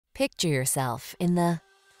Picture yourself in the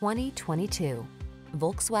 2022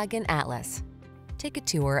 Volkswagen Atlas. Take a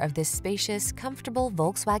tour of this spacious, comfortable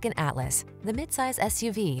Volkswagen Atlas, the midsize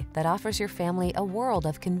SUV that offers your family a world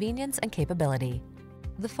of convenience and capability.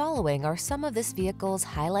 The following are some of this vehicle's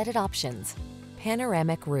highlighted options: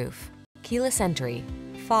 panoramic roof, keyless entry,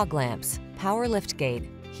 fog lamps, power liftgate,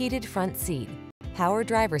 heated front seat, power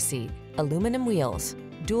driver's seat, aluminum wheels,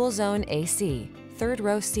 dual zone AC, third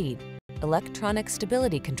row seat, electronic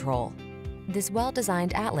stability control. This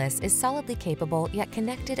well-designed Atlas is solidly capable yet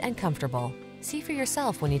connected and comfortable. See for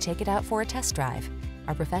yourself when you take it out for a test drive.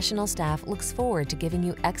 Our professional staff looks forward to giving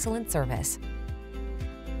you excellent service.